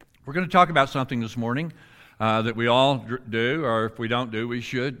We're going to talk about something this morning that we all do, or if we don't do, we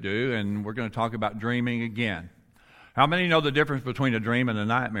should do, and we're going to talk about dreaming again. How many know the difference between a dream and a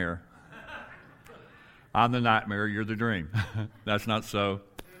nightmare? I'm the nightmare, you're the dream. That's not so.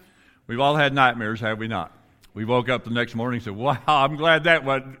 We've all had nightmares, have we not? We woke up the next morning and said, wow, I'm glad that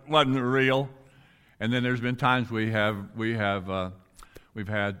wasn't real. And then there's been times we've had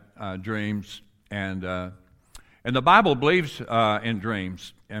dreams, and the Bible believes in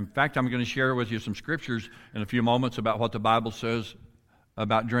dreams. In fact, I'm going to share with you some scriptures in a few moments about what the Bible says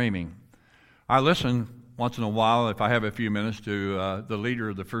about dreaming. I listen once in a while, if I have a few minutes, to the leader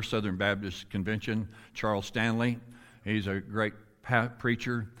of the First Southern Baptist Convention, Charles Stanley. He's a great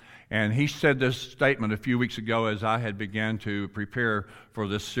preacher. And he said this statement a few weeks ago as I had began to prepare for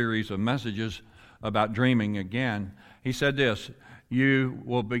this series of messages about dreaming again. He said this: you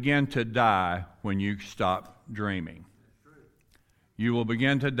will begin to die when you stop dreaming. You will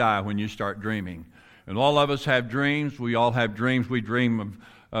begin to die when you start dreaming. And all of us have dreams. We all have dreams. We dream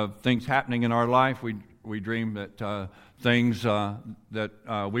of things happening in our life. We dream that things that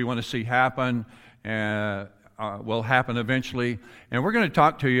we want to see happen will happen eventually. And we're going to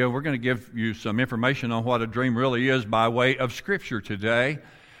talk to you. We're going to give you some information on what a dream really is by way of Scripture today.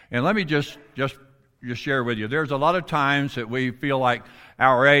 And let me just share with you. There's a lot of times that we feel like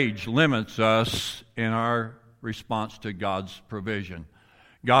our age limits us in our response to God's provision.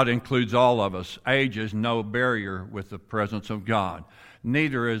 God includes all of us. Age is no barrier with the presence of God.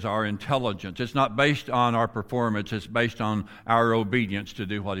 Neither is our intelligence. It's not based on our performance. It's based on our obedience to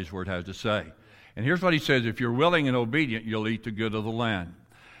do what His Word has to say. And here's what He says: if you're willing and obedient, you'll eat the good of the land.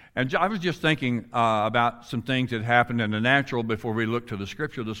 And I was just thinking about some things that happened in the natural before we looked to the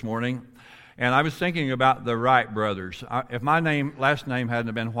Scripture this morning. And I was thinking about the Wright brothers. If my last name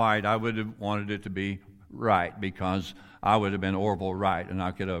hadn't been White, I would have wanted it to be Wright, because I would have been Orville Wright, and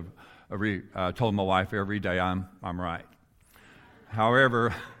I could have told my wife every day I'm right.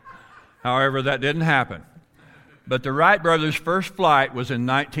 However, that didn't happen. But the Wright brothers' first flight was in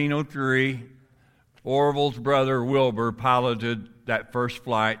 1903. Orville's brother Wilbur piloted that first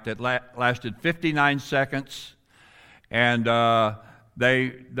flight that lasted 59 seconds, and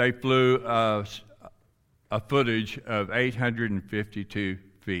they flew a footage of 852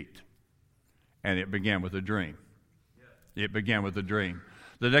 feet. And it began with a dream. It began with a dream.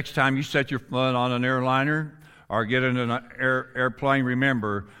 The next time you set your foot on an airliner or get in an airplane,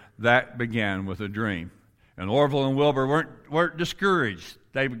 remember that began with a dream. And Orville and Wilbur weren't discouraged.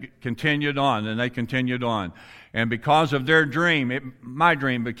 They continued on, and they continued on. And because of their dream, my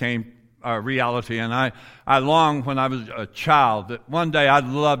dream became reality. And I longed when I was a child that one day I'd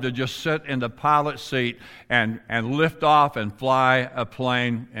love to just sit in the pilot seat and lift off and fly a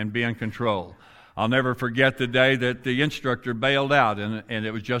plane and be in control. I'll never forget the day that the instructor bailed out, and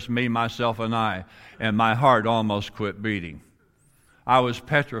it was just me, myself, and I, and my heart almost quit beating. I was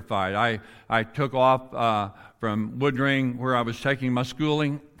petrified. I took off from Woodring, where I was taking my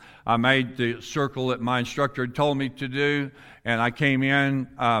schooling. I made the circle that my instructor had told me to do, and I came in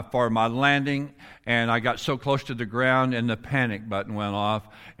for my landing, and I got so close to the ground, and the panic button went off,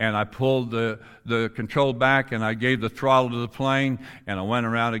 and I pulled the control back, and I gave the throttle to the plane, and I went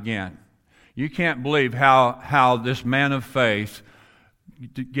around again. You can't believe how this man of faith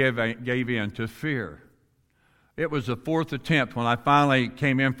gave in to fear. It was the fourth attempt when I finally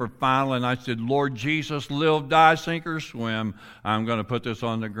came in for final, and I said, Lord Jesus, live, die, sink, or swim, I'm going to put this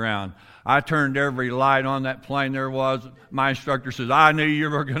on the ground. I turned every light on that plane there was. My instructor says, I knew you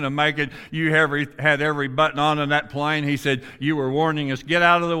were going to make it. You had every button on in that plane. He said, you were warning us, get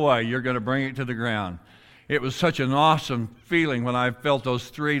out of the way. You're going to bring it to the ground. It was such an awesome feeling when I felt those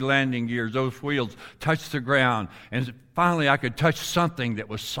three landing gears, those wheels touch the ground. And finally I could touch something that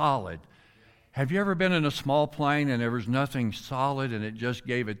was solid. Have you ever been in a small plane and there was nothing solid and it just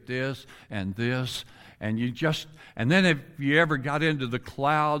gave it this and this? And then if you ever got into the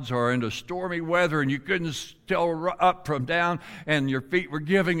clouds or into stormy weather and you couldn't tell up from down and your feet were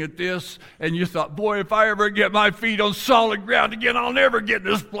giving it this, and you thought, boy, if I ever get my feet on solid ground again, I'll never get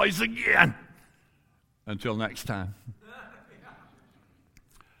in this place again. Until next time.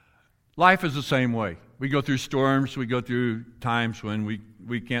 Life is the same way. We go through storms. We go through times when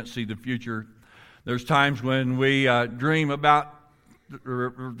we can't see the future. There's times when we dream about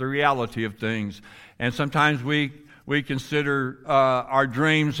the reality of things. And sometimes we consider our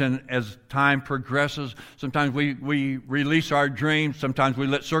dreams, and as time progresses, sometimes we release our dreams. Sometimes we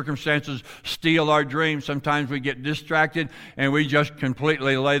let circumstances steal our dreams. Sometimes we get distracted and we just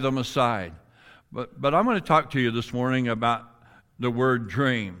completely lay them aside. But I'm going to talk to you this morning about the word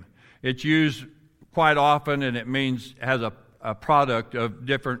dream. It's used quite often, and it has a product of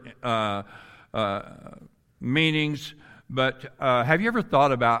different meanings, but have you ever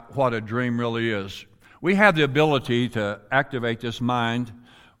thought about what a dream really is? We have the ability to activate this mind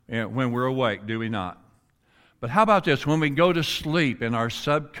when we're awake, do we not? But how about this? When we go to sleep in our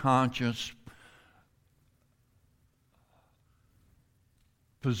subconscious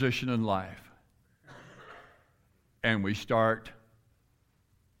position in life, and we start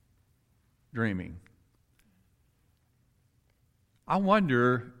dreaming. I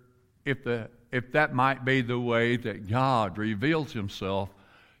wonder if that might be the way that God reveals himself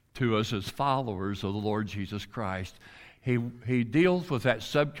to us as followers of the Lord Jesus Christ. He deals with that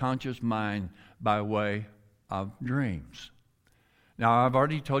subconscious mind by way of dreams. Now, I've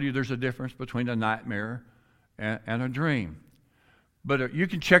already told you there's a difference between a nightmare and a dream. But you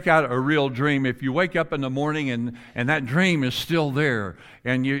can check out a real dream if you wake up in the morning and that dream is still there,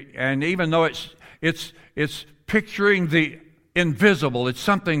 and even though it's picturing the invisible, it's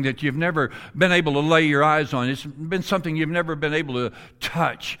something that you've never been able to lay your eyes on. It's been something you've never been able to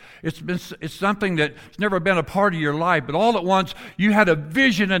touch. It's something that's never been a part of your life. But all at once, you had a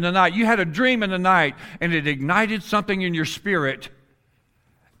vision in the night. You had a dream in the night, and it ignited something in your spirit.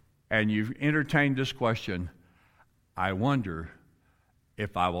 And you've entertained this question: I wonder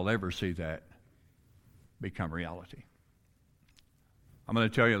if I will ever see that become reality. I'm going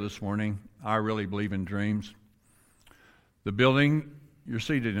to tell you this morning, I really believe in dreams. The building you're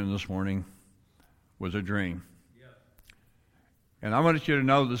seated in this morning was a dream. Yeah. And I want you to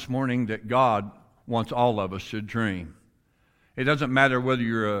know this morning that God wants all of us to dream. It doesn't matter whether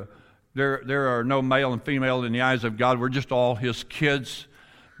you're there are no male and female in the eyes of God. We're just all his kids.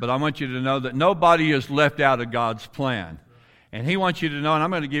 But I want you to know that nobody is left out of God's plan. And he wants you to know, and I'm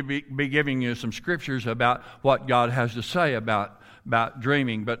going to be giving you some scriptures about what God has to say about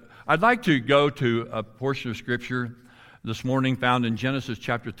dreaming. But I'd like to go to a portion of scripture this morning found in Genesis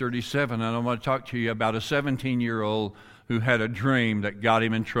chapter 37, and I want to talk to you about a 17-year-old who had a dream that got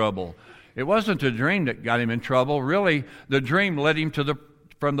him in trouble. It wasn't a dream that got him in trouble. Really, the dream led him to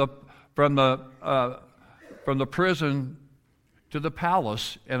from the prison to the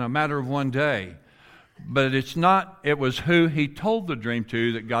palace in a matter of one day. But it was who he told the dream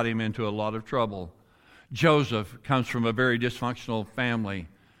to that got him into a lot of trouble. Joseph comes from a very dysfunctional family.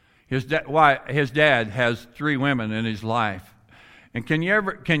 His dad has 3 women in his life. And can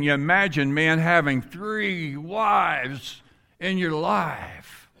you imagine, man, having 3 wives in your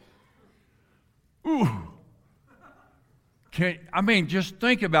life? Ooh. Just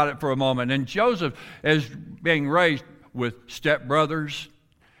think about it for a moment. And Joseph is being raised with stepbrothers.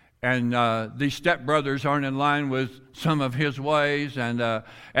 And these stepbrothers aren't in line with some of his ways. And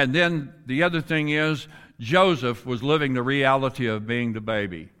then the other thing is, Joseph was living the reality of being the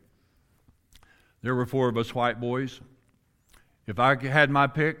baby. There were 4 of us white boys. If I had my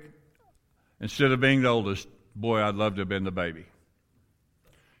pick, instead of being the oldest, boy, I'd love to have been the baby.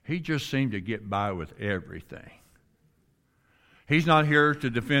 He just seemed to get by with everything. He's not here to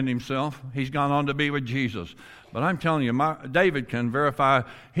defend himself. He's gone on to be with Jesus. But I'm telling you, David can verify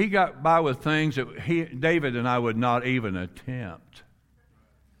he got by with things that David and I would not even attempt.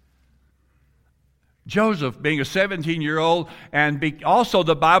 Joseph being a 17-year-old, and also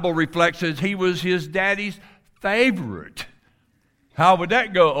the Bible reflects that he was his daddy's favorite. How would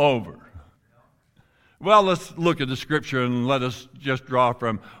that go over? Well, let's look at the scripture and let us just draw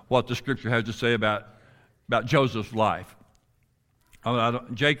from what the scripture has to say about Joseph's life.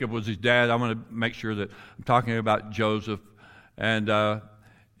 Jacob was his dad. I want to make sure that I'm talking about Joseph. And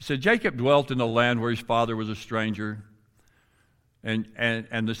he said, Jacob dwelt in a land where his father was a stranger.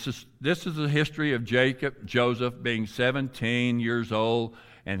 And this is the history of Joseph being 17 years old,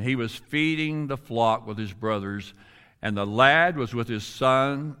 and he was feeding the flock with his brothers. And the lad was with his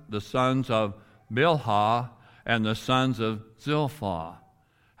son, the sons of Bilhah, and the sons of Zilpah.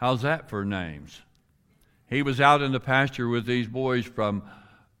 How's that for names? He was out in the pasture with these boys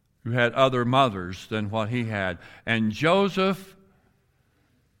who had other mothers than what he had. And Joseph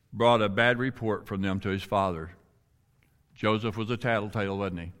brought a bad report from them to his father. Joseph was a tattletale,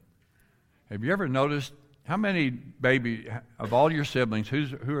 wasn't he? Have you ever noticed how many babies, of all your siblings,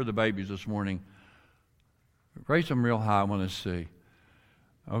 who are the babies this morning? Raise them real high, I want to see.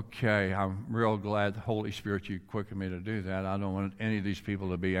 Okay, I'm real glad the Holy Spirit, you quickened me to do that. I don't want any of these people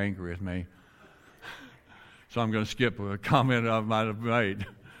to be angry with me. So I'm going to skip a comment I might have made.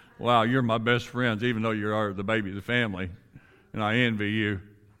 Wow, you're my best friends, even though you are the baby of the family, and I envy you.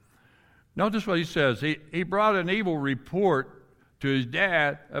 Notice what he says. He brought an evil report to his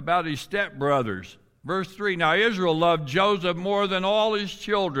dad about his stepbrothers. Verse 3, now Israel loved Joseph more than all his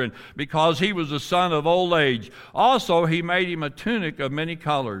children because he was a son of old age. Also, he made him a tunic of many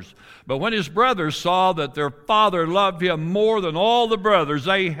colors. But when his brothers saw that their father loved him more than all the brothers,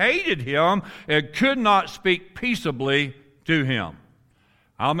 they hated him and could not speak peaceably to him.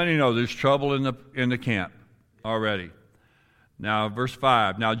 How many know there's trouble in the camp already? Now, verse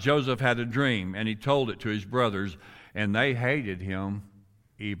 5, now Joseph had a dream, and he told it to his brothers, and they hated him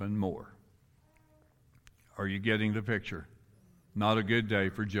even more. Are you getting the picture? Not a good day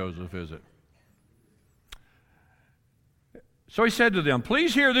for Joseph, is it? So he said to them,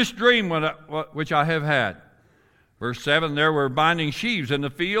 please hear this dream which I have had. Verse 7, there were binding sheaves in the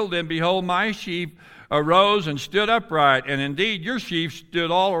field, and behold, my sheaf arose and stood upright, and indeed your sheaf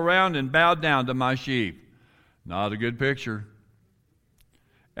stood all around and bowed down to my sheaf. Not a good picture.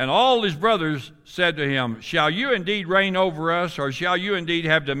 And all his brothers said to him, shall you indeed reign over us, or shall you indeed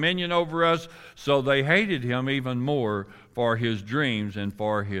have dominion over us? So they hated him even more for his dreams and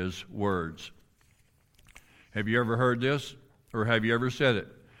for his words. Have you ever heard this, or have you ever said it?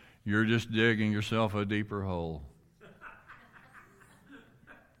 You're just digging yourself a deeper hole.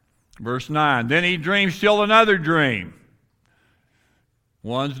 Verse 9, then he dreamed still another dream.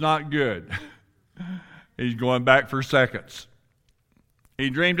 One's not good. He's going back for seconds. He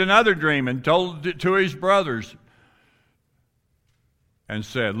dreamed another dream and told it to his brothers and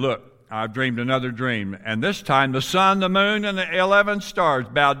said, look, I've dreamed another dream. And this time the sun, the moon, and the 11 stars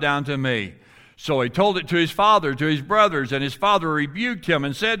bowed down to me. So he told it to his father, to his brothers, and his father rebuked him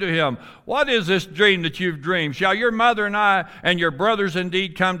and said to him, what is this dream that you've dreamed? Shall your mother and I and your brothers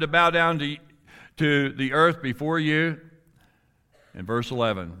indeed come to bow down to the earth before you? In verse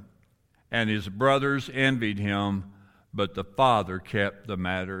 11, and his brothers envied him, but the father kept the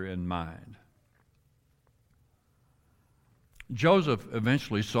matter in mind. Joseph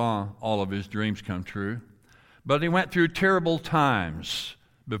eventually saw all of his dreams come true, but he went through terrible times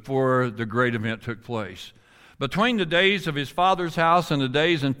before the great event took place. Between the days of his father's house and the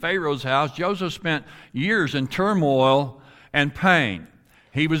days in Pharaoh's house, Joseph spent years in turmoil and pain.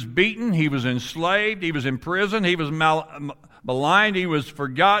 He was beaten, he was enslaved, he was in prison, he was maligned, he was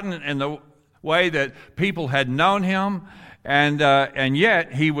forgotten in the way that people had known him, and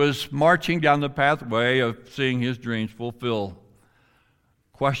yet he was marching down the pathway of seeing his dreams fulfilled.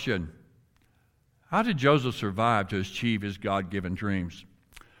 Question: how did Joseph survive to achieve his God-given dreams?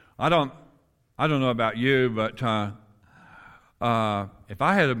 I don't know about you, but if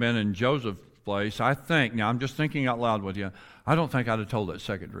I had been in Joseph's place, I think, now I'm just thinking out loud with you, I don't think I'd have told that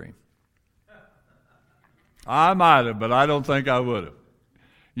second dream. I might have, but I don't think I would have.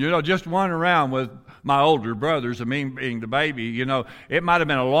 You know, just wandering around with my older brothers, and me being the baby, you know, it might have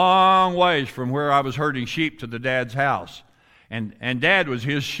been a long ways from where I was herding sheep to the dad's house. And Dad was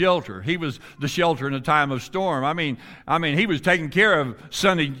his shelter. He was the shelter in a time of storm. I mean, he was taking care of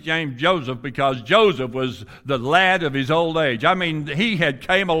sonny James Joseph because Joseph was the lad of his old age. I mean, he had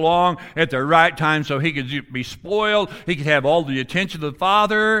came along at the right time so he could be spoiled. He could have all the attention of the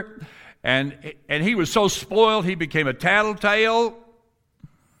father. And he was so spoiled, he became a tattletale.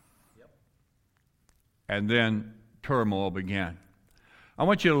 And then turmoil began. I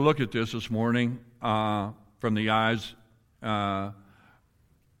want you to look at this morning from the eyes of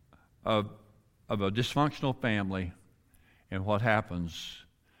a dysfunctional family and what happens.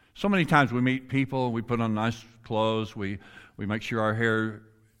 So many times we meet people, we put on nice clothes, we make sure our hair,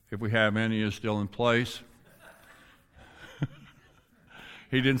 if we have any, is still in place.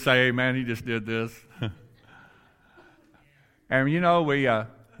 He didn't say amen, he just did this. And you know,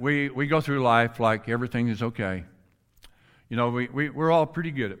 we go through life like everything is okay. You know, we're all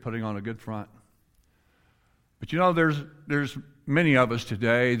pretty good at putting on a good front. But you know, there's many of us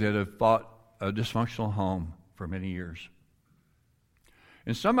today that have fought a dysfunctional home for many years.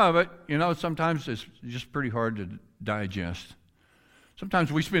 And some of it, you know, sometimes it's just pretty hard to digest.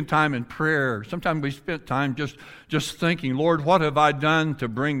 Sometimes we spend time in prayer. Sometimes we spend time just thinking, Lord, what have I done to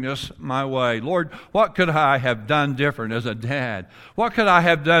bring this my way? Lord, what could I have done different as a dad? What could I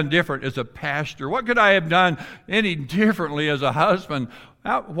have done different as a pastor? What could I have done any differently as a husband?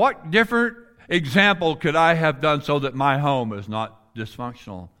 What different example could I have done so that my home is not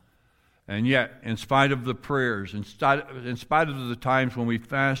dysfunctional? And yet, in spite of the prayers, in spite of the times when we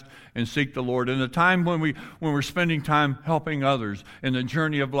fast and seek the Lord, and the time when we're spending time helping others in the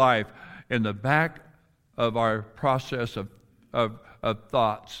journey of life, in the back of our process of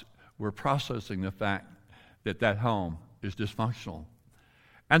thoughts, we're processing the fact that home is dysfunctional.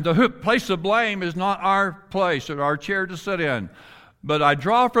 And the place of blame is not our place or our chair to sit in. but I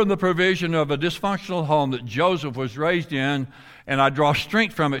draw from the provision of a dysfunctional home that Joseph was raised in, and I draw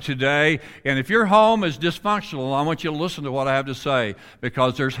strength from it today. And if your home is dysfunctional, I want you to listen to what I have to say,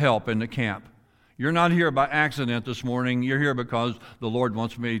 because there's help in the camp. You're not here by accident this morning. You're here because the Lord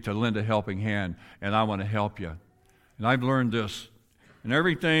wants me to lend a helping hand, and I want to help you. And I've learned this. And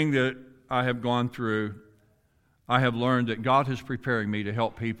everything that I have gone through, I have learned that God is preparing me to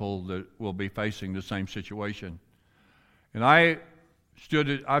help people that will be facing the same situation. And I've stood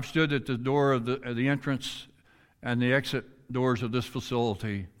at the door of the entrance and the exit doors of this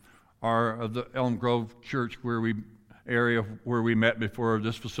facility are of the Elm Grove Church area where we met before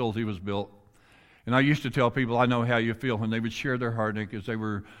this facility was built. And I used to tell people, I know how you feel, when they would share their heartache as they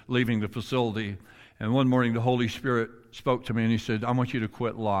were leaving the facility. And one morning the Holy Spirit spoke to me and he said, I want you to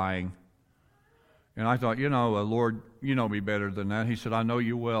quit lying. And I thought, Lord, you know me better than that. He said, I know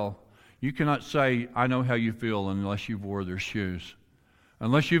you well. You cannot say, I know how you feel, unless you've wore their shoes.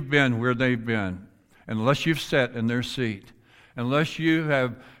 Unless you've been where they've been. Unless you've sat in their seat. Unless you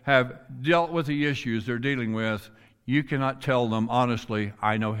have dealt with the issues they're dealing with, you cannot tell them honestly,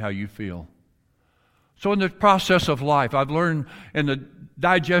 I know how you feel. So in the process of life, I've learned in the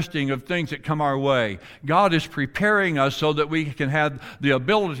digesting of things that come our way, God is preparing us so that we can have the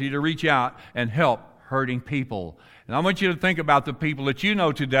ability to reach out and help hurting people. And I want you to think about the people that you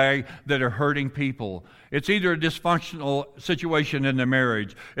know today that are hurting people. It's either a dysfunctional situation in their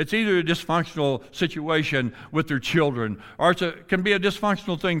marriage. It's either a dysfunctional situation with their children. Or it can be a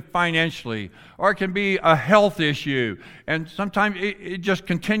dysfunctional thing financially. Or it can be a health issue. And sometimes it just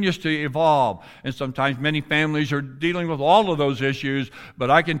continues to evolve. And sometimes many families are dealing with all of those issues. But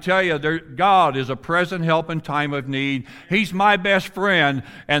I can tell you, God is a present help in time of need. He's my best friend.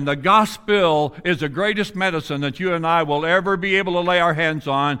 And the gospel is the greatest medicine that you and I will ever be able to lay our hands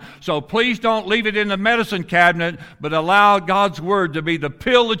on. So please don't leave it in the medicine cabinet, but allow God's word to be the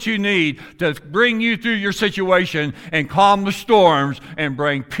pill that you need to bring you through your situation and calm the storms and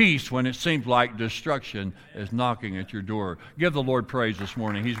bring peace when it seems like destruction is knocking at your door. Give the Lord praise this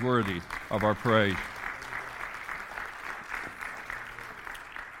morning. He's worthy of our praise.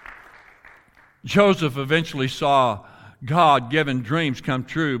 Joseph eventually saw God-given dreams come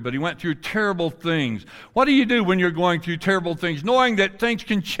true, but he went through terrible things. What do you do when you're going through terrible things, knowing that things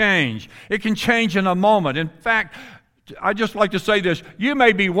can change? It can change in a moment. In fact, I just like to say this. You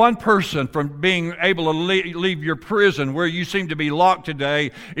may be one person from being able to leave your prison where you seem to be locked today.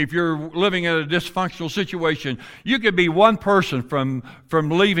 If you're living in a dysfunctional situation, you could be one person from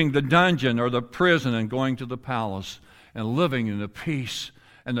leaving the dungeon or the prison and going to the palace and living in the peace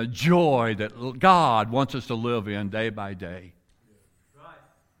and the joy that God wants us to live in day by day. Right.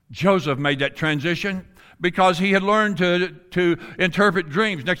 Joseph made that transition because he had learned to interpret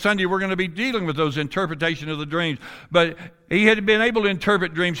dreams. Next Sunday we're going to be dealing with those interpretation of the dreams. But he had been able to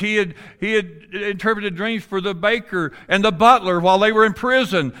interpret dreams. He had interpreted dreams for the baker and the butler while they were in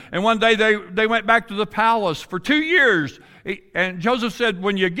prison. And one day they went back to the palace for 2 years. And Joseph said,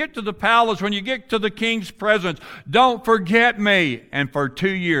 when you get to the palace, when you get to the king's presence, don't forget me. And for 2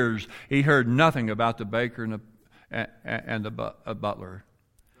 years, he heard nothing about the baker and the butler.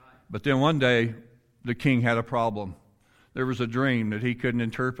 But then one day, the king had a problem. There was a dream that he couldn't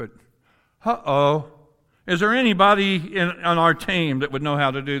interpret. Is there anybody on our team that would know how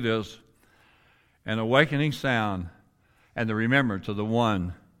to do this? An awakening sound and the remembrance of the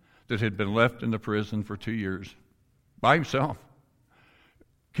one that had been left in the prison for 2 years. By himself.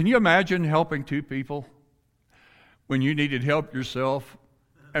 Can you imagine helping two people when you needed help yourself,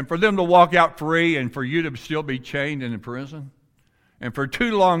 and for them to walk out free and for you to still be chained and in prison? And for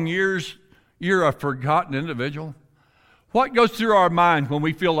 2 long years, you're a forgotten individual? What goes through our mind when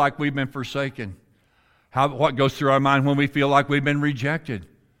we feel like we've been forsaken? What goes through our mind when we feel like we've been rejected?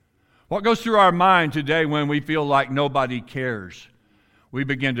 What goes through our mind today when we feel like nobody cares? We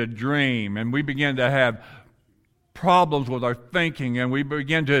begin to dream, and we begin to have problems with our thinking, and we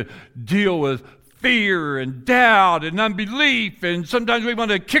begin to deal with fear and doubt and unbelief, and sometimes we want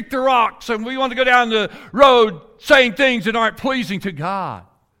to kick the rocks and we want to go down the road saying things that aren't pleasing to God.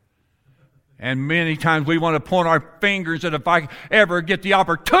 And many times we want to point our fingers that if I ever get the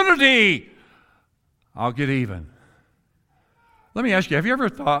opportunity, I'll get even. Let me ask you, have you ever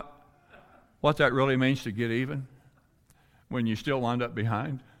thought what that really means to get even when you still wind up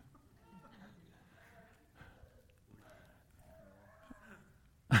behind?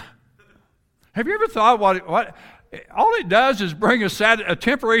 Have you ever thought what all it does is bring a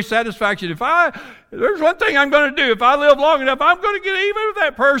temporary satisfaction? There's one thing I'm going to do. If I live long enough, I'm going to get even with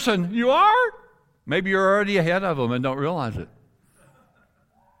that person. You are? Maybe you're already ahead of them and don't realize it.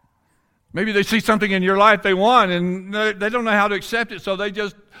 Maybe they see something in your life they want, and they don't know how to accept it, so they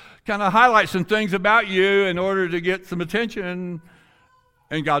just kind of highlight some things about you in order to get some attention,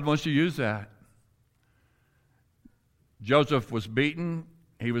 and God wants to use that. Joseph was beaten.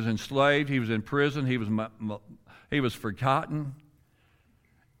 He was enslaved. He was in prison. He was forgotten.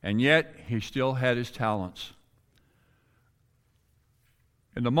 And yet, he still had his talents.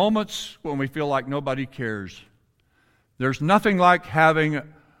 In the moments when we feel like nobody cares, there's nothing like having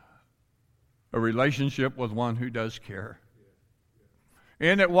a relationship with one who does care.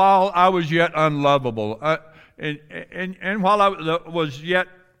 And that while I was yet unlovable, and while I was yet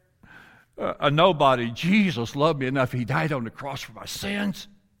a nobody, Jesus loved me enough. He died on the cross for my sins.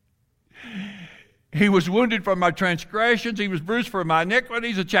 He was wounded for my transgressions. He was bruised for my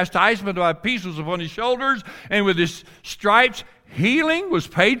iniquities. The chastisement of my peace was upon his shoulders. And with his stripes, healing was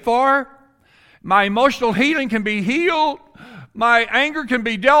paid for. My emotional healing can be healed. My anger can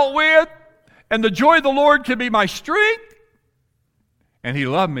be dealt with. And the joy of the Lord can be my strength. And he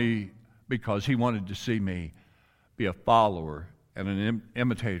loved me because he wanted to see me be a follower and an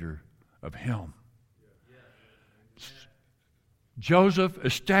imitator of him. Joseph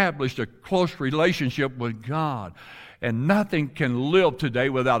established a close relationship with God, and nothing can live today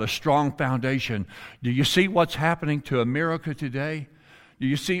without a strong foundation. Do you see what's happening to America today? Do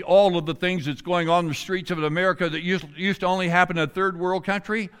you see all of the things that's going on in the streets of America that used to only happen in a third world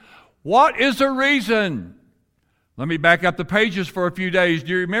country? What is the reason? Let me back up the pages for a few days.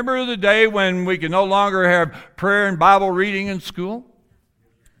 Do you remember the day when we could no longer have prayer and Bible reading in school?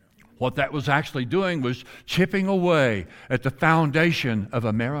 What that was actually doing was chipping away at the foundation of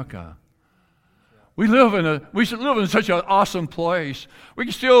America. We live in such an awesome place. We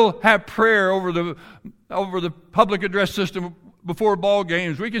can still have prayer over the public address system before ball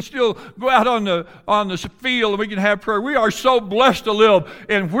games. We can still go out on the field and we can have prayer. We are so blessed to live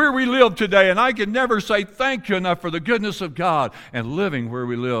in where we live today, and I can never say thank you enough for the goodness of God and living where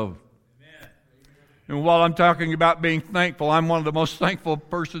we live. And while I'm talking about being thankful, I'm one of the most thankful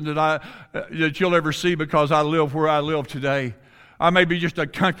person that you'll ever see because I live where I live today. I may be just a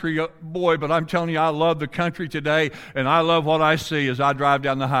country boy, but I'm telling you, I love the country today, and I love what I see as I drive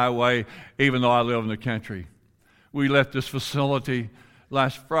down the highway, even though I live in the country. We left this facility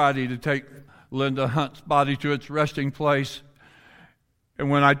last Friday to take Linda Hunt's body to its resting place. And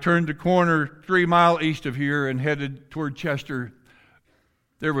when I turned the corner 3 miles east of here and headed toward Chester,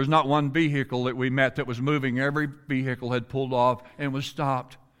 there was not one vehicle that we met that was moving. Every vehicle had pulled off and was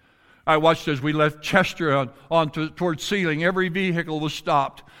stopped. I watched as we left Chester towards Sealing. Every vehicle was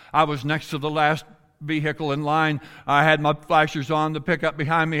stopped. I was next to the last vehicle in line. I had my flashers on. The pickup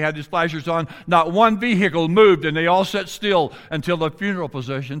behind me had his flashers on. Not one vehicle moved, and they all sat still until the funeral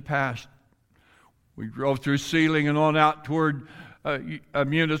procession passed. We drove through Sealing and on out toward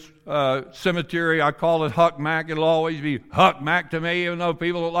Munis cemetery. I call it Huck Mack. It'll always be Huck Mack to me, even though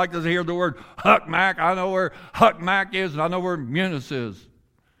people don't like to hear the word Huck Mack. I know where Huck Mack is, and I know where Munis is.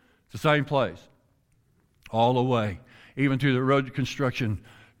 It's the same place. All the way, even to the road construction,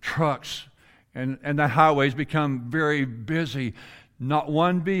 trucks, and the highways become very busy. Not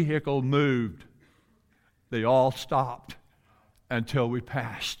one vehicle moved. They all stopped until we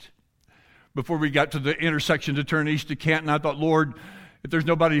passed. Before we got to the intersection to turn east to Canton, I thought, Lord, if there's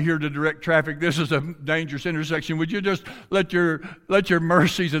nobody here to direct traffic, this is a dangerous intersection. Would you just let your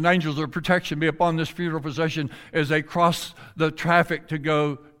mercies and angels of protection be upon this funeral procession as they cross the traffic to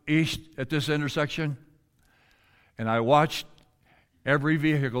go east at this intersection? And I watched every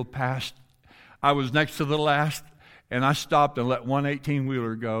vehicle pass. I was next to the last, and I stopped and let one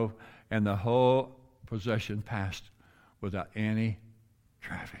 18-wheeler go, and the whole procession passed without any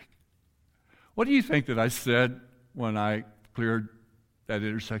traffic. What do you think that I said when I cleared that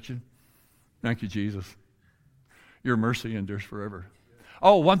intersection? Thank you, Jesus. Your mercy endures forever.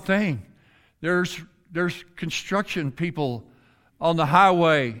 Oh, one thing. There's construction people on the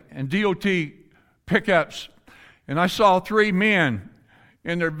highway and DOT pickups. And I saw 3 men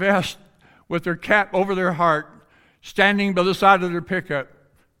in their vest with their cap over their heart standing by the side of their pickup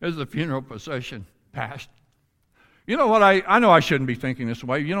as the funeral procession passed. You know what? I know I shouldn't be thinking this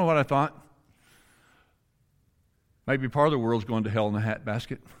way. You know what I thought? Maybe part of the world's going to hell in a hat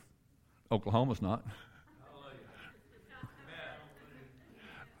basket. Oklahoma's not.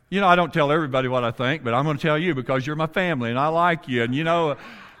 You know, I don't tell everybody what I think, but I'm going to tell you because you're my family and I like you. And, you know,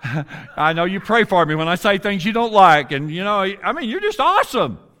 I know you pray for me when I say things you don't like. And, you know, I mean, you're just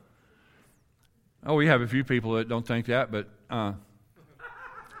awesome. Oh, we have a few people that don't think that, but I'm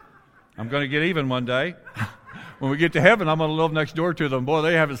going to get even one day. When we get to heaven, I'm going to live next door to them. Boy,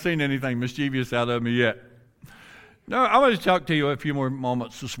 they haven't seen anything mischievous out of me yet. No, I want to talk to you a few more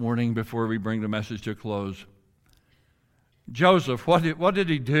moments this morning before we bring the message to a close. Joseph, what did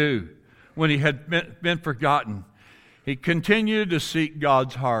he do when he had been forgotten? He continued to seek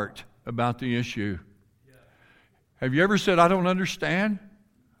God's heart about the issue. Have you ever said, I don't understand?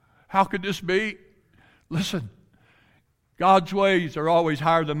 How could this be? Listen, God's ways are always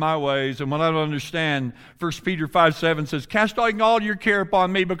higher than my ways, and when I don't understand, 1 Peter 5:7 says, casting all your care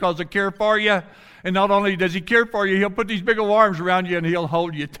upon me because I care for you. And not only does he care for you, he'll put these big old arms around you and he'll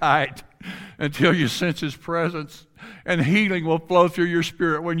hold you tight until you sense his presence. And healing will flow through your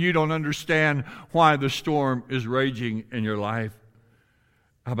spirit when you don't understand why the storm is raging in your life.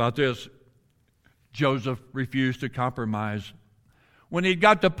 How about this? Joseph refused to compromise. When he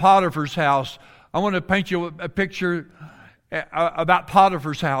got to Potiphar's house, I want to paint you a picture about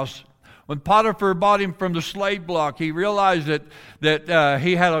Potiphar's house. When Potiphar bought him from the slave block, he realized that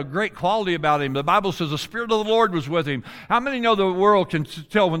he had a great quality about him. The Bible says the Spirit of the Lord was with him. How many know the world can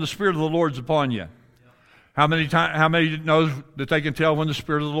tell when the Spirit of the Lord's upon you? How many knows that they can tell when the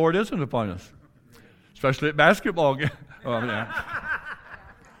Spirit of the Lord isn't upon us? Especially at basketball games. Oh, yeah.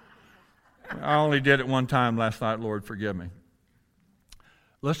 I only did it one time last night. Lord, forgive me.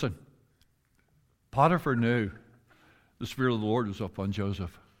 Listen, Potiphar knew the Spirit of the Lord was upon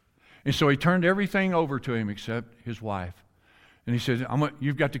Joseph. And so he turned everything over to him except his wife. And he said,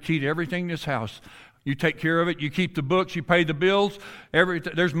 you've got the key to everything in this house. You take care of it. You keep the books. You pay the bills.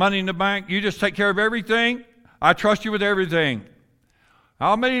 There's money in the bank. You just take care of everything. I trust you with everything.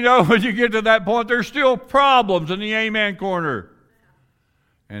 How many know when you get to that point, there's still problems in the amen corner?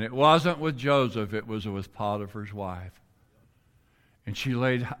 And it wasn't with Joseph. It was with Potiphar's wife. And she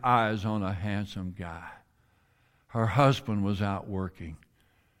laid eyes on a handsome guy. Her husband was out working.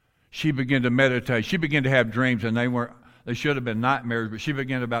 She began to meditate. She began to have dreams, and they should have been nightmares, but she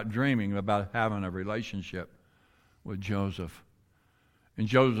began about dreaming about having a relationship with Joseph. And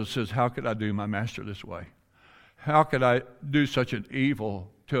Joseph says, how could I do my master this way? How could I do such an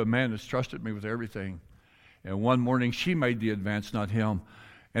evil to a man that's trusted me with everything? And one morning she made the advance, not him.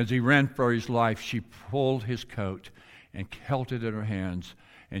 As he ran for his life, she pulled his coat and held it in her hands,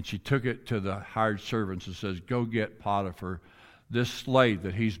 and she took it to the hired servants and says, go get Potiphar. This slave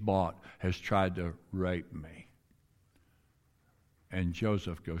that he's bought has tried to rape me. And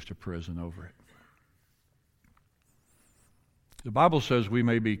Joseph goes to prison over it. The Bible says we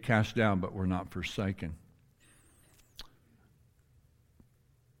may be cast down, but we're not forsaken.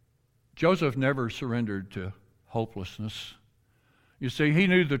 Joseph never surrendered to hopelessness. You see, he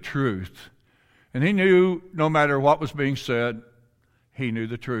knew the truth. And he knew no matter what was being said, he knew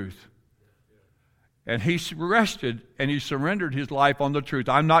the truth. And he rested and he surrendered his life on the truth.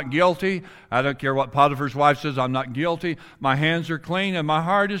 I'm not guilty. I don't care what Potiphar's wife says. I'm not guilty. My hands are clean and my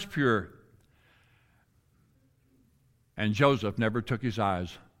heart is pure. And Joseph never took his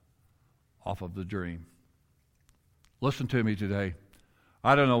eyes off of the dream. Listen to me today.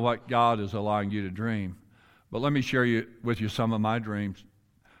 I don't know what God is allowing you to dream, but let me share with you some of my dreams.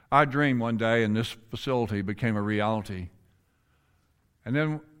 I dreamed one day and this facility became a reality. And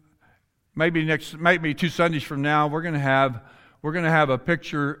then maybe 2 Sundays from now, we're going to have a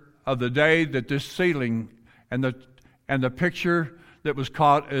picture of the day that this ceiling and the picture that was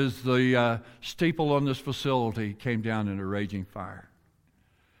caught as the steeple on this facility came down in a raging fire.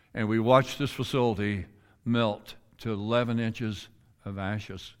 And we watched this facility melt to 11 inches of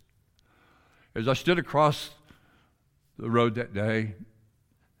ashes. As I stood across the road that day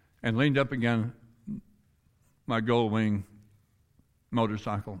and leaned up against my Gold Wing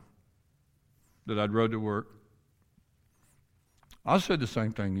motorcycle that I'd rode to work, I said the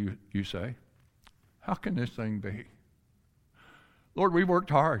same thing you say. How can this thing be? Lord, we worked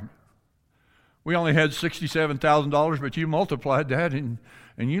hard. We only had $67,000, but you multiplied that and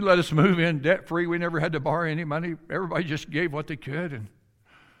you let us move in debt-free. We never had to borrow any money. Everybody just gave what they could. And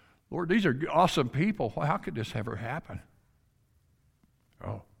Lord, these are awesome people. How could this ever happen?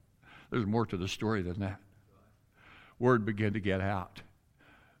 Oh, there's more to the story than that. Word began to get out.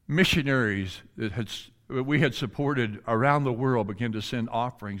 Missionaries that we had supported around the world began to send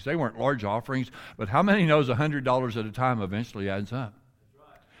offerings. They weren't large offerings, but how many knows $100 at a time eventually adds up?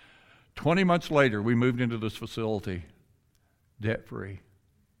 20 months later, we moved into this facility debt-free.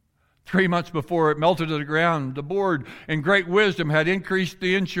 3 months before it melted to the ground, the board, in great wisdom, had increased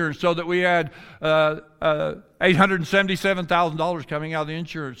the insurance so that we had $877,000 coming out of the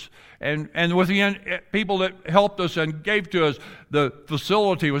insurance. And with the people that helped us and gave to us, the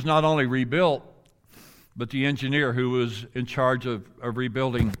facility was not only rebuilt, but the engineer who was in charge of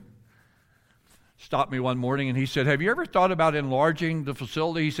rebuilding stopped me one morning and he said, have you ever thought about enlarging the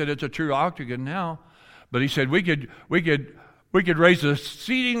facility? He said, it's a true octagon now, But he said we could raise the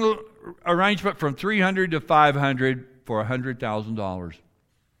seating arrangement from 300 to 500 for $100,000.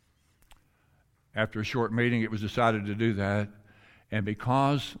 After a short meeting, it was decided to do that. And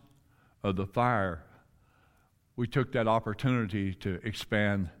because of the fire, we took that opportunity to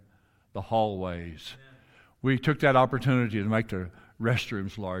expand the hallways. Amen. We took that opportunity to make the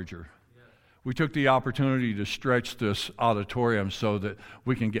restrooms larger. Yes. We took the opportunity to stretch this auditorium so that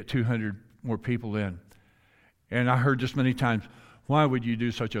we can get 200 more people in. And I heard just many times, why would you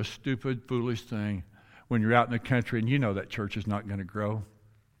do such a stupid, foolish thing when you're out in the country and you know that church is not going to grow?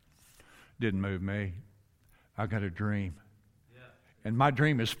 Didn't move me. I got a dream. Yeah. And my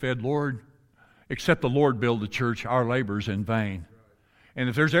dream is fed, Lord, except the Lord build the church, our labor is in vain. And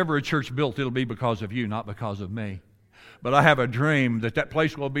if there's ever a church built, it'll be because of you, not because of me. But I have a dream that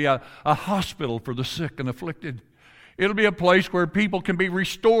place will be a hospital for the sick and afflicted. It'll be a place where people can be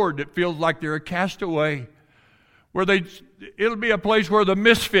restored that feels like they're a castaway. It'll be a place where the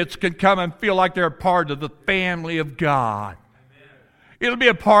misfits can come and feel like they're a part of the family of God. It'll be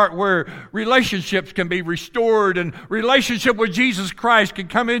a part where relationships can be restored and relationship with Jesus Christ can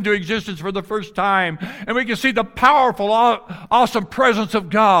come into existence for the first time. And we can see the powerful, awesome presence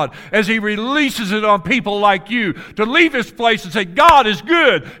of God as He releases it on people like you to leave this place and say, God is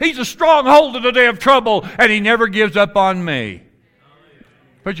good. He's a stronghold in the day of trouble, and He never gives up on me.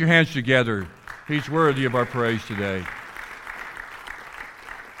 Put your hands together. He's worthy of our praise today.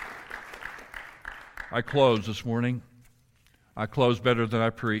 I close this morning. I close better than I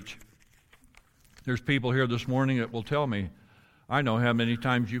preach. There's people here this morning that will tell me, I know how many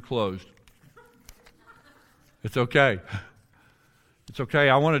times you closed. It's okay. It's okay.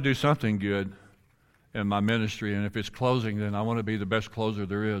 I want to do something good in my ministry, and if it's closing, then I want to be the best closer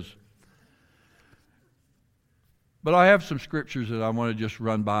there is. But I have some scriptures that I want to just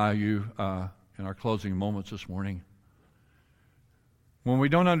run by you in our closing moments this morning. When we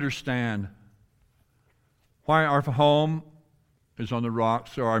don't understand why our home is on the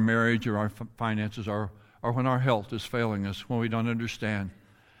rocks, or our marriage, or our finances, or when our health is failing us, when we don't understand,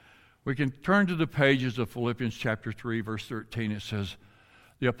 we can turn to the pages of Philippians chapter 3, verse 13. It says,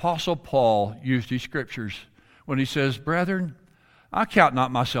 the Apostle Paul used these scriptures when he says, brethren, I count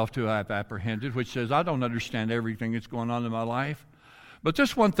not myself to have apprehended, which says I don't understand everything that's going on in my life. But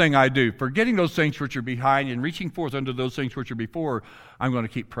this one thing I do, forgetting those things which are behind and reaching forth unto those things which are before, I'm going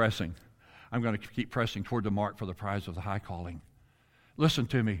to keep pressing. I'm going to keep pressing toward the mark for the prize of the high calling. Listen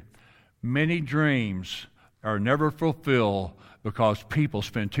to me. Many dreams are never fulfilled because people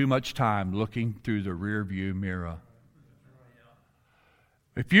spend too much time looking through the rearview mirror.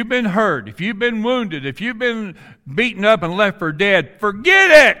 If you've been hurt, if you've been wounded, if you've been beaten up and left for dead,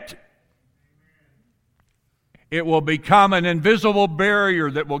 forget it. It will become an invisible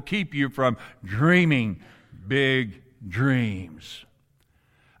barrier that will keep you from dreaming big dreams.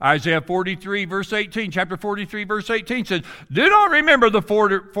 Isaiah 43, verse 18, chapter 43, verse 18 says, do not remember the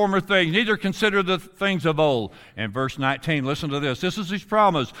former things, neither consider the things of old. And verse 19, listen to this. This is His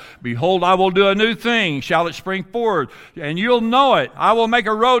promise. Behold, I will do a new thing. Shall it spring forth? And you'll know it. I will make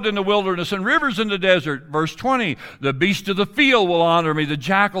a road in the wilderness and rivers in the desert. Verse 20, the beasts of the field will honor me, the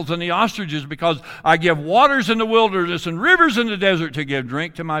jackals and the ostriches, because I give waters in the wilderness and rivers in the desert to give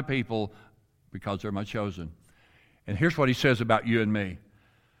drink to my people, because they're my chosen. And here's what He says about you and me.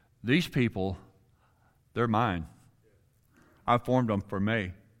 These people, they're mine. I formed them for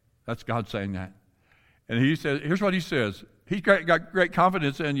me. That's God saying that. And He said, here's what He says. He's got great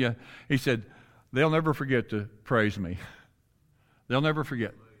confidence in you. He said, they'll never forget to praise me. They'll never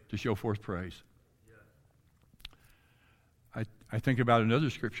forget to show forth praise. I think about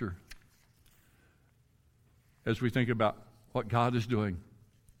another scripture as we think about what God is doing.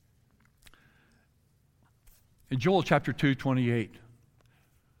 In Joel chapter 2, 28,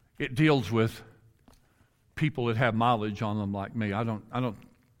 it deals with people that have mileage on them like me. I don't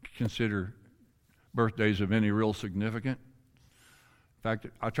consider birthdays of any real significance. In fact,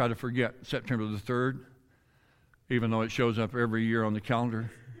 I try to forget September the 3rd, even though it shows up every year on the calendar.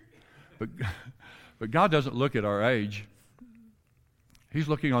 But God doesn't look at our age. He's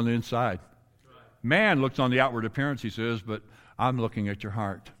looking on the inside. Man looks on the outward appearance, He says, but I'm looking at your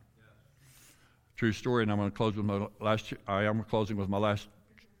heart. True story, and I'm going to close with closing with my last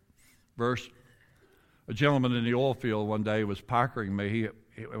verse. A gentleman in the oil field one day was pokering me.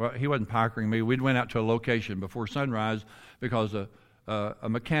 He wasn't pokering me. We went out to a location before sunrise because a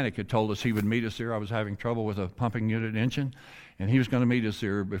mechanic had told us he would meet us there. I was having trouble with a pumping unit engine, and he was going to meet us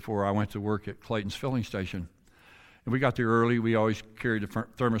there before I went to work at Clayton's filling station. And we got there early. We always carried a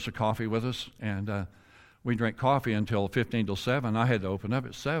thermos of coffee with us, and we drank coffee until 15 till 7. I had to open up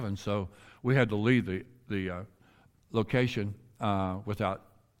at 7, so we had to leave the the location without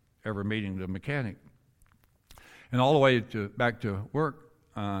ever meeting the mechanic. And all the way back to work,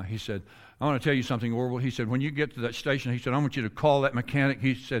 he said, I want to tell you something, Orville. He said, when you get to that station, he said, I want you to call that mechanic.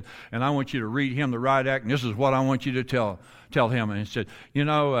 He said, and I want you to read him the riot act, and this is what I want you to tell him. And he said,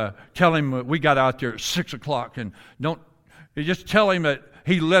 tell him we got out there at 6 o'clock, and just tell him that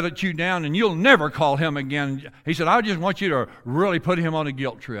he let you down, and you'll never call him again. He said, I just want you to really put him on a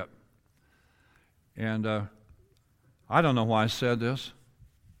guilt trip. And I don't know why I said this.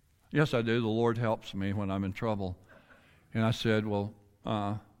 Yes, I do. The Lord helps me when I'm in trouble. And I said, well,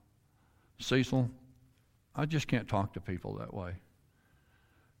 Cecil, I just can't talk to people that way.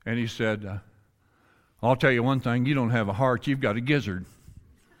 And he said, I'll tell you one thing, you don't have a heart, you've got a gizzard.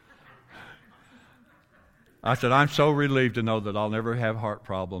 I said, I'm so relieved to know that I'll never have heart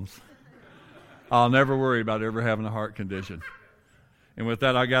problems. I'll never worry about ever having a heart condition. And with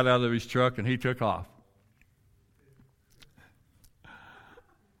that, I got out of his truck and he took off.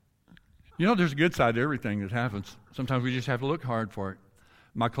 There's a good side to everything that happens. Sometimes we just have to look hard for it.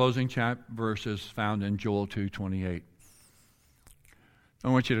 My closing verse is found in Joel 2:28. I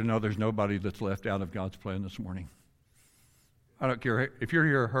want you to know there's nobody that's left out of God's plan this morning. I don't care. If you're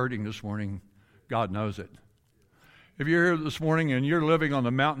here hurting this morning, God knows it. If you're here this morning and you're living on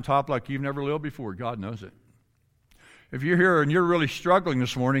the mountaintop like you've never lived before, God knows it. If you're here and you're really struggling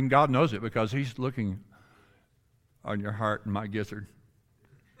this morning, God knows it because He's looking on your heart and my gizzard.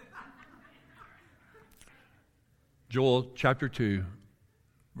 Joel chapter 2,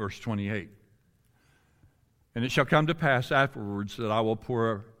 verse 28. And it shall come to pass afterwards that I will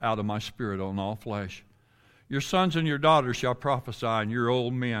pour out of my Spirit on all flesh. Your sons and your daughters shall prophesy, and your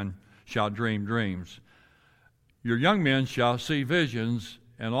old men shall dream dreams. Your young men shall see visions,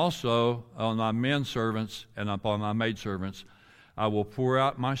 and also on my men servants and upon my maidservants I will pour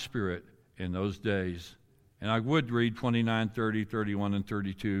out my Spirit in those days. And I would read 29, 30, 31, and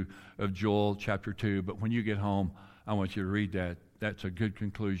 32 of Joel chapter 2, but when you get home, I want you to read that. That's a good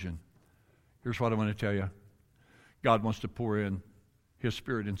conclusion. Here's what I want to tell you. God wants to pour in His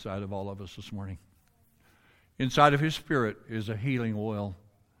Spirit inside of all of us this morning. Inside of His Spirit is a healing oil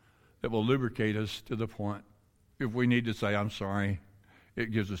that will lubricate us to the point, if we need to say, I'm sorry,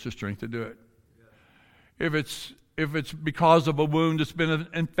 it gives us the strength to do it. If it's because of a wound that's been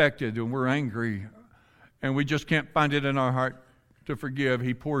infected and we're angry and we just can't find it in our heart to forgive,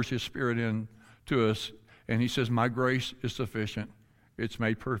 He pours His Spirit in to us. And He says, my grace is sufficient. It's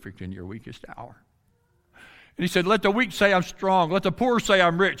made perfect in your weakest hour. And He said, let the weak say I'm strong. Let the poor say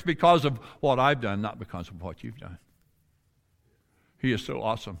I'm rich because of what I've done, not because of what you've done. He is so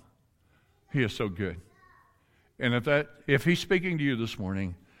awesome. He is so good. And if He's speaking to you this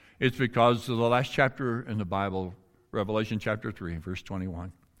morning, it's because of the last chapter in the Bible, Revelation chapter 3, verse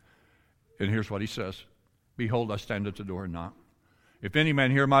 21. And here's what He says. Behold, I stand at the door and knock. If any man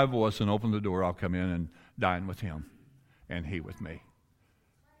hear my voice and open the door, I'll come in and dine with him and he with me.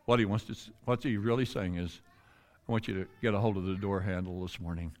 What he really saying is, I want you to get a hold of the door handle this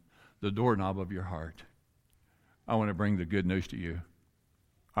morning, the doorknob of your heart. I want to bring the good news to you.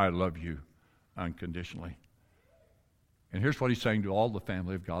 I love you unconditionally. And here's what He's saying to all the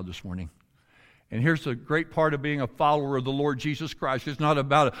family of God this morning. And here's the great part of being a follower of the Lord Jesus Christ. It's not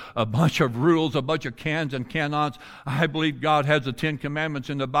about a bunch of rules, a bunch of cans and cannots. I believe God has the 10 Commandments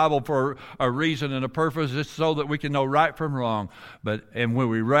in the Bible for a reason and a purpose. It's so that we can know right from wrong. And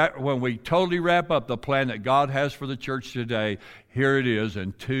when we totally wrap up the plan that God has for the church today, here it is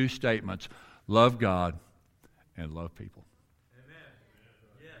in 2 statements. Love God and love people. Amen.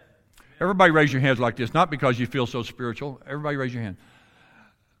 Yes. Everybody raise your hands like this, not because you feel so spiritual. Everybody raise your hand.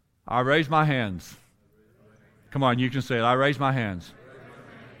 I raise my hands. Come on, you can say it. I raise my hands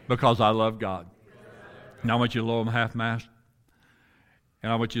because I love God. Now I want you to lower them half-mast.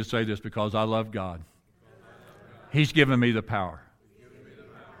 And I want you to say this, because I love God. He's given me the power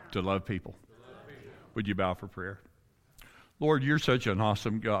to love people. Would you bow for prayer? Lord, you're such an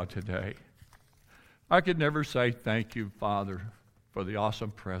awesome God today. I could never say thank you, Father, for the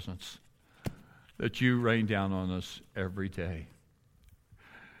awesome presence that you rain down on us every day.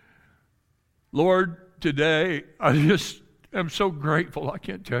 Lord, today I just am so grateful. I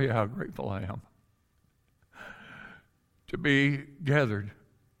can't tell you how grateful I am to be gathered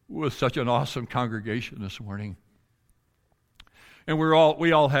with such an awesome congregation this morning. And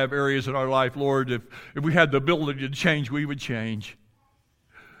we all have areas in our life, Lord, if we had the ability to change, we would change.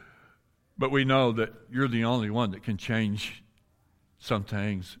 But we know that you're the only one that can change some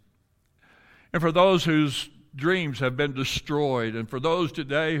things. And for those whose dreams have been destroyed, and for those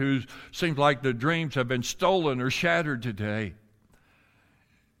today who seems like the dreams have been stolen or shattered today,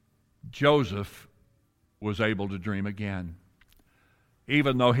 Joseph was able to dream again.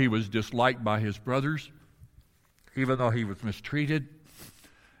 Even though he was disliked by his brothers, even though he was mistreated,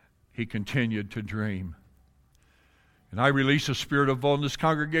 he continued to dream. And I release a spirit of boldness in this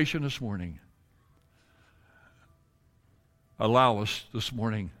congregation this morning. Allow us this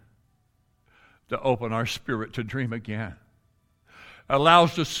morning to open our spirit to dream again. Allow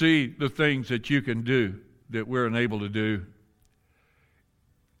us to see the things that you can do that we're unable to do.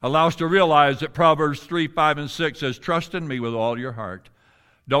 Allow us to realize that Proverbs 3, 5, and 6 says, trust in me with all your heart.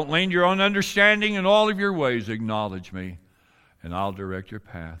 Don't lean to your own understanding. In all of your ways acknowledge me, and I'll direct your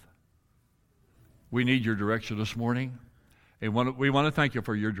path. We need your direction this morning. And we want to thank you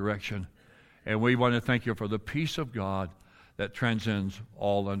for your direction. And we want to thank you for the peace of God that transcends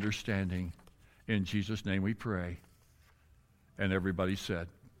all understanding. In Jesus' name we pray. And everybody said,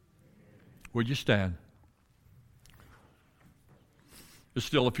 would you stand? There's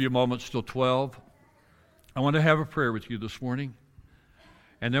still a few moments till 12. I want to have a prayer with you this morning.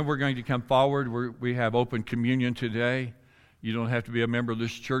 And then we're going to come forward. We have open communion today. You don't have to be a member of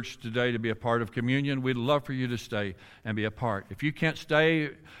this church today to be a part of communion. We'd love for you to stay and be a part. If you can't stay,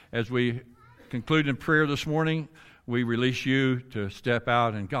 as we conclude in prayer this morning, we release you to step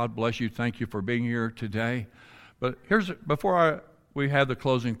out, and God bless you. Thank you for being here today. But we have the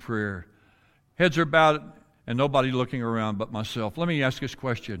closing prayer. Heads are bowed and nobody looking around but myself. Let me ask this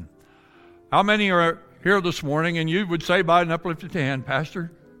question. How many are here this morning and you would say by an uplifted hand,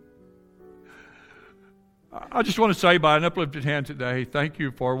 Pastor? I just want to say by an uplifted hand today, thank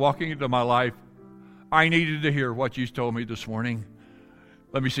you for walking into my life. I needed to hear what you told me this morning.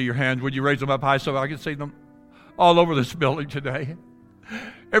 Let me see your hands. Would you raise them up high so I can see them all over this building today?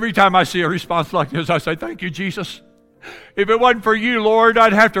 Every time I see a response like this, I say, thank you, Jesus. If it wasn't for you, Lord,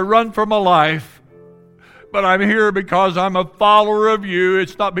 I'd have to run for my life. But I'm here because I'm a follower of you.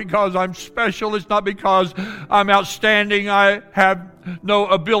 It's not because I'm special. It's not because I'm outstanding. I have no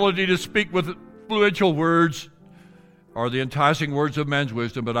ability to speak with influential words or the enticing words of man's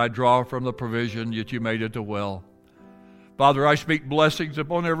wisdom, but I draw from the provision that you made it to well. Father, I speak blessings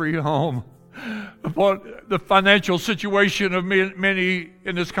upon every home, upon the financial situation of many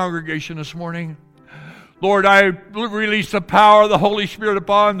in this congregation this morning. Lord, I release the power of the Holy Spirit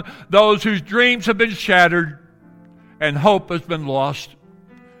upon those whose dreams have been shattered and hope has been lost.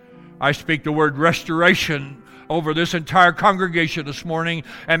 I speak the word restoration over this entire congregation this morning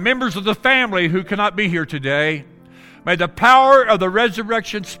and members of the family who cannot be here today. May the power of the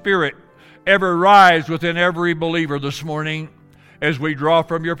resurrection Spirit ever rise within every believer this morning as we draw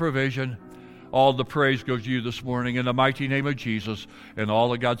from your provision. All the praise goes to you this morning in the mighty name of Jesus. And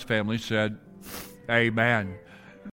all of God's family said, Amen.